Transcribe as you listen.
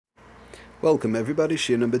Welcome everybody,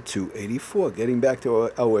 Shir number 284, getting back to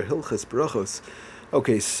our Hilchas Brachos.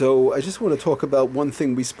 Okay, so I just want to talk about one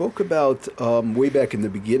thing we spoke about way back in the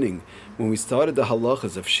beginning when we started the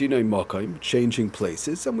halachas of Shinoi Makim, changing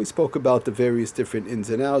places, and we spoke about the various different ins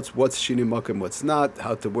and outs, what's Shinoi Makim, what's not,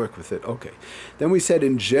 how to work with it. Okay, then we said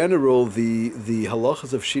in general the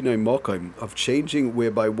halachas of Shinoi Makim, of changing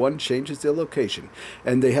whereby one changes their location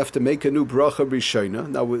and they have to make a new bracha rishona.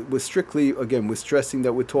 Now we're strictly, again, we're stressing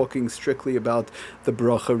that we're talking strictly about the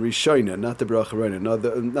bracha rishona, not the bracha rona, not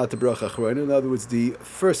the bracha achrona. In other words, the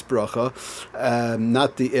first bracha,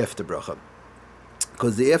 not the after bracha.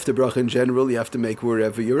 Because the after bracha in general you have to make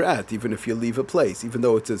wherever you're at, even if you leave a place, even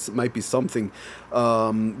though it might be something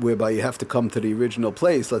whereby you have to come to the original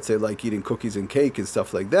place, let's say like eating cookies and cake and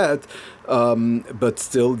stuff like that, but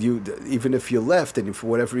still, even if you left and for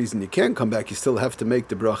whatever reason you can't come back, you still have to make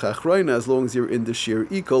the bracha achrona as long as you're in the shir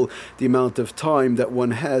equal, the amount of time that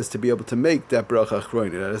one has to be able to make that bracha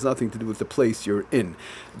achrona. That has nothing to do with the place you're in.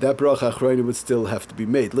 That bracha achrona would still have to be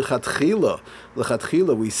made. L'chatchila,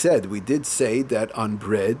 we did say that on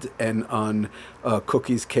bread and on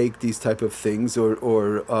cookies, cake, these type of things, or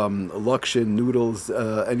lakshin, noodles,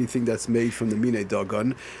 anything that's made from the minei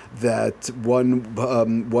dagan, that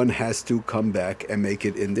one has to come back and make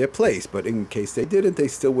it in their place. But in case they didn't, they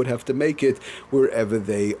still would have to make it wherever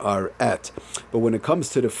they are at. But when it comes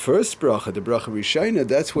to the first bracha, the bracha rishayna,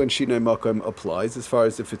 that's when shinoi makom applies. As far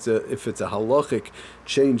as if it's a halachic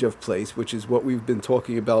change of place, which is what we've been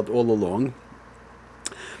talking about all along.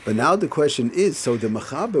 But now the question is, so the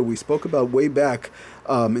Mechaber we spoke about way back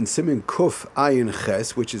in Siman Kuf Ayin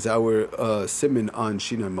Ches, which is our Siman on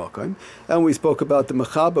Shinoi Makom, and we spoke about the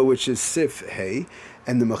Mechaber, which is Sif Hey,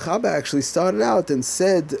 and the Mechaber actually started out and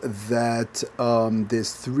said that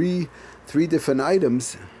there's three different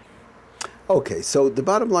items. Okay, so the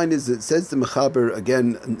bottom line is, it says the Mechaber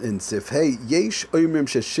again in Sif Hey, Yesh Oimrim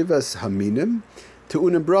Sheshivas Haminim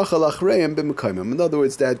Tu'unim Bracha Lachreim B'Mekayim. In other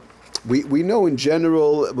words, that we know in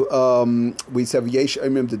general, we say yesh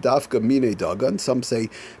oimrim dafka minei dagan. Some say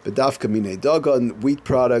bedafka minei dagan, wheat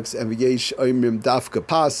products, and yesh oimrim dafka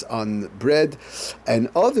pas on bread, and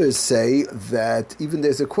others say that even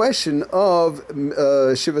there's a question of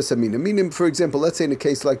shivas amina. Meaning, for example, let's say in a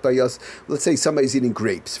case like by us, let's say somebody's eating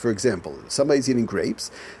grapes. For example, somebody's eating grapes.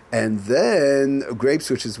 And then grapes,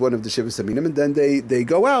 which is one of the shivas aminim, and then they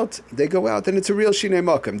go out, and it's a real shinei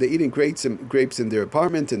makom. They're eating grapes in their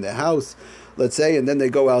apartment, in their house, let's say, and then they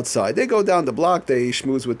go outside. They go down the block, they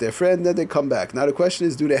schmooze with their friend, then they come back. Now the question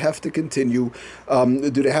is, do they have to continue?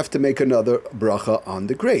 Do they have to make another bracha on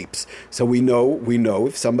the grapes? So we know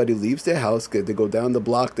if somebody leaves their house, they go down the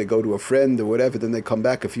block, they go to a friend or whatever, then they come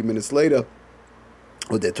back a few minutes later,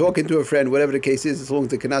 or they're talking to a friend, whatever the case is, as long as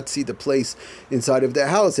they cannot see the place inside of their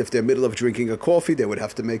house. If they're in the middle of drinking a coffee, they would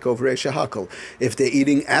have to make over a shahakal. If they're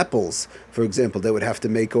eating apples, for example, they would have to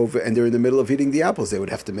make over, and they're in the middle of eating the apples, they would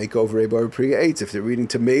have to make over a bar priya eitz. If they're eating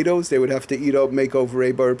tomatoes, they would have to make over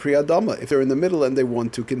a bar priya dama. If they're in the middle and they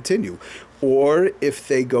want to continue. Or if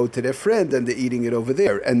they go to their friend and they're eating it over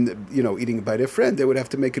there, and eating it by their friend, they would have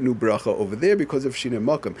to make a new bracha over there because of shinei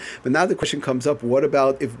makom. But now the question comes up: what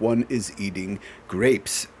about if one is eating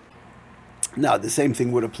grapes? Now the same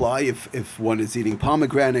thing would apply if one is eating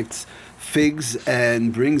pomegranates, figs,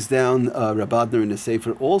 and brings down Rabadner in the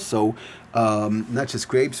Sefer also. Not just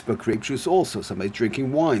grapes, but grape juice also. Somebody's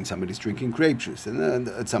drinking wine, somebody's drinking grape juice, and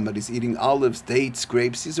then somebody's eating olives, dates,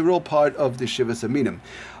 grapes. These are all part of the Shivas Aminim.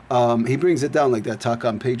 He brings it down like that, Taka,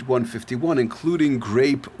 on page 151, including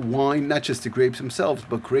grape wine, not just the grapes themselves,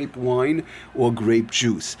 but grape wine or grape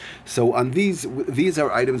juice. So on these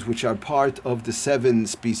are items which are part of the 7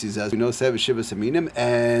 species, as we know, 7 Shivas Aminim,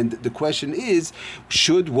 and the question is,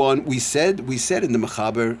 should one, we said in the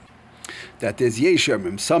Mechaber, that there's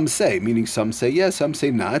yeshamim. Some say, meaning some say yes, some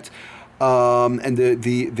say not. And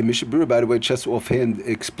the Mishnah Berurah, by the way, just offhand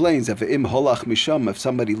explains that im holach misham, if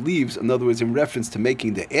somebody leaves, in other words, in reference to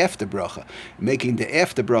making the after bracha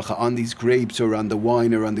on these grapes or on the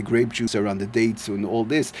wine or on the grape juice or on the dates and all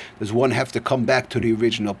this, does one have to come back to the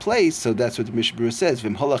original place? So that's what the Mishnah Berurah says.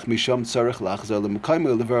 Vim holach misham tzarich lachzor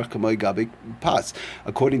lemekaymo levarach kamay gabi pas.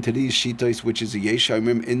 According to these shitos, which is a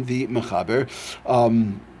yeshamim in the Mechaber,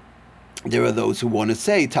 there are those who want to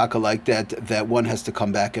say, taka like that one has to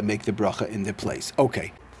come back and make the bracha in their place.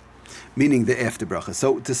 Okay. meaning the after bracha.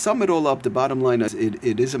 So to sum it all up, the bottom line is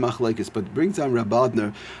it is a machlekes, but it brings on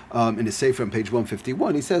Rabadner in his sefer on page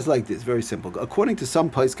 151. He says like this, very simple. According to some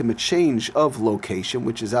poskim, a change of location,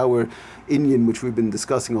 which is our inyan, which we've been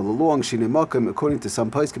discussing all along, shinei makom. According to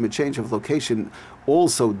some poskim, a change of location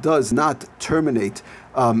also does not terminate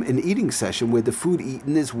an eating session where the food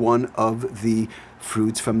eaten is one of the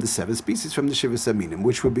fruits from the 7 species from the Shivas Aminim,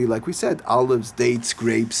 which would be, like we said, olives, dates,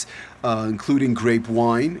 grapes, including grape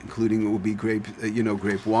wine, including it will be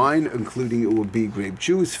grape wine, including it will be grape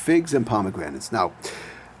juice, figs, and pomegranates. Now,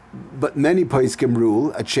 but many poskim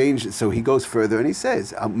rule a change. So he goes further and he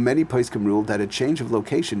says many poskim rule that a change of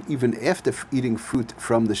location, even after eating fruit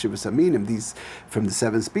from the Shivas Aminim, these from the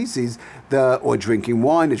 7 species, or drinking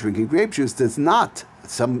wine or drinking grape juice, does not.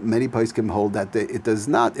 Many poskim hold that it does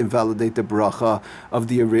not invalidate the bracha of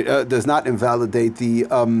does not invalidate the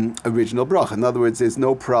original bracha. In other words, there's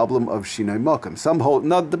no problem of shinoi makom. Some hold.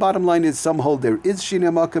 The bottom line is some hold there is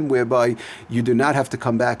shinoi makom, whereby you do not have to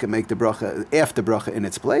come back and make the bracha after bracha in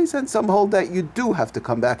its place, and some hold that you do have to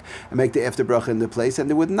come back and make the after bracha in the place, and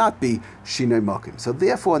there would not be shinoi makom. So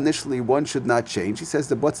therefore, initially one should not change. He says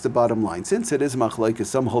that what's the bottom line? Since it is machlokes,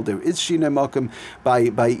 some hold there is shinoi makom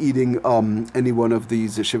by eating any one of these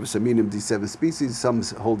Shivas Aminim, these 7 species. Some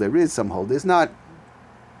hold there is, some hold there's not.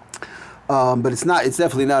 But it's not. It's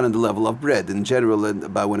definitely not on the level of bread in general.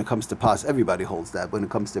 But when it comes to pas, everybody holds that when it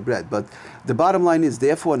comes to bread. But the bottom line is,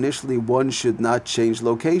 therefore, initially one should not change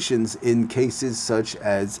locations in cases such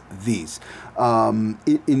as these.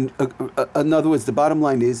 In other words, the bottom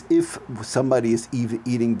line is, if somebody is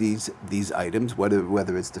eating these items,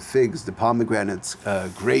 whether it's the figs, the pomegranates,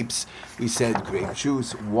 grapes, we said grape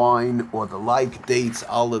juice, wine, or the like, dates,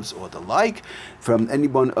 olives, or the like, from any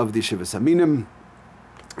one of the Shivas Aminim,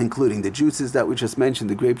 including the juices that we just mentioned,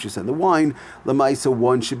 the grape juice and the wine, Lamaisa,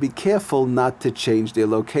 one should be careful not to change their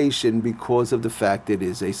location because of the fact it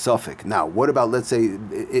is a suffix. Now, what about, let's say,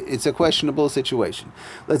 it's a questionable situation.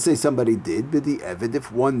 Let's say somebody did, but the evid, if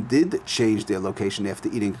one did change their location after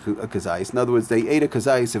eating a kazayis, in other words, they ate a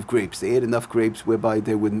kazayis of grapes, they ate enough grapes whereby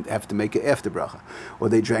they wouldn't have to make an after bracha, or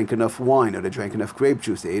they drank enough wine, or they drank enough grape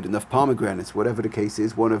juice, they ate enough pomegranates, whatever the case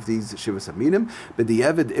is, one of these shivas aminim, but the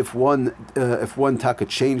evid, if one taka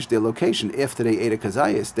changed their location after they ate a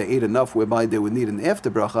kazayis, they ate enough whereby they would need an after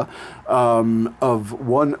bracha of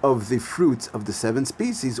one of the fruits of the 7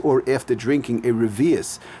 species, or after drinking a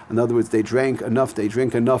revius. In other words, they drink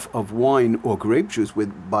enough of wine or grape juice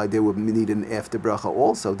whereby they would need an after bracha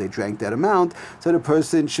also. They drank that amount, so the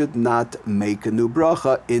person should not make a new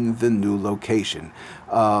bracha in the new location.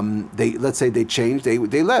 Let's say they changed,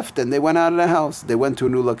 they left and they went out of the house, they went to a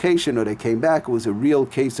new location, or they came back. It was a real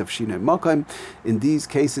case of shinoi makom. In these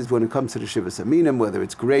cases, when it comes to the shivas aminim, whether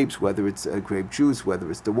it's grapes, whether it's grape juice,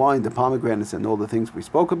 whether it's the wine, the pomegranates, and all the things we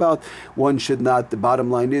spoke about, one should not, the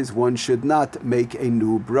bottom line is, one should not make a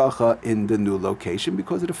new bracha in the new location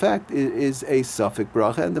because of the fact it is a suffix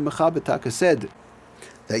bracha, and the Mechaber Taka said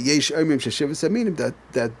that yesh omrim sheshivas aminim,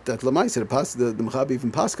 that lamaisa the Mechaber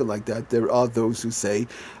even pascha like that. There are those who say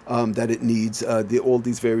that it needs all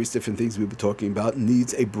these various different things we were talking about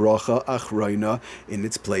needs a bracha achroina in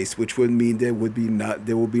its place, which would mean there will be no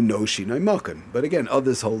shinoi makom. But again,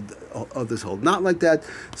 others hold not like that.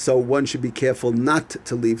 So one should be careful not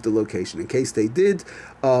to leave the location. In case they did,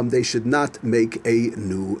 they should not make a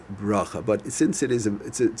new bracha. But since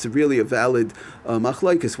it's really a valid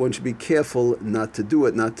machlokes, one should be careful not to do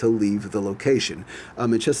it, not to leave the location.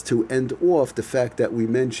 And just to end off the fact that we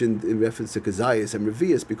mentioned in reference to kazayas and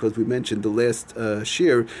revius, because we mentioned the last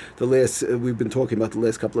we've been talking about the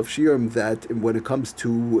last couple of shiurim, that when it comes to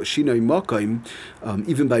shinoi makom,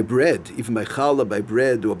 even by bread, even by challah, by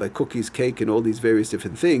bread, or by cookies, cake, and all these various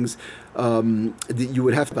different things, you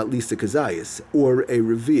would have at least a kazayas or a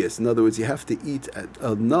revius. In other words, you have to eat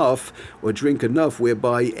enough or drink enough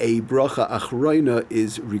whereby a bracha achroina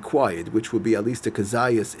is required, which would be at least a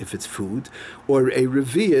kazayas if it's food, or a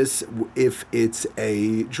revius if it's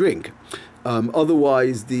a drink.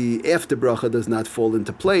 Otherwise, the after bracha does not fall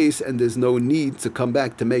into place, and there's no need to come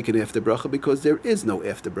back to make an after bracha because there is no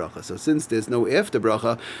after bracha. So since there's no after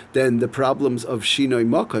bracha, then the problems of shinoi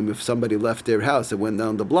makom, if somebody left their house and went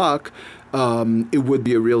down the block, it would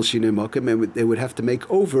be a real shinoi makom, and they would have to make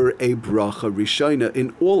over a bracha rishona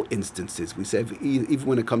in all instances. We say even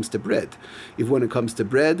when it comes to bread,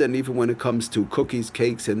 and even when it comes to cookies,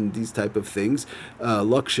 cakes, and these type of things,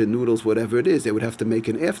 laksha, noodles, whatever it is, they would have to make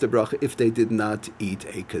an after bracha if they did not eat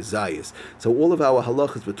a kazayas. So all of our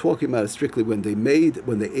halachas we're talking about is strictly when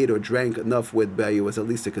they ate or drank enough, whereby it was at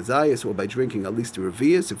least a kazayas, or by drinking at least a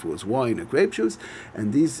revius if it was wine or grape juice.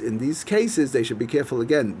 And in these cases they should be careful.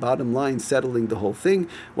 Again, bottom line, settling the whole thing.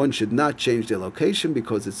 One should not change their location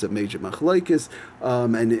because it's a major machlokes.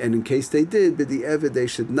 And in case they did, b'di'evid, they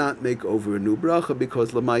should not make over a new bracha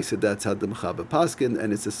because lamaisa that's how the mechaber paskin,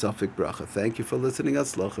 and it's a suffix bracha. Thank you for listening.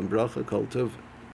 Atzlach and bracha kol tov.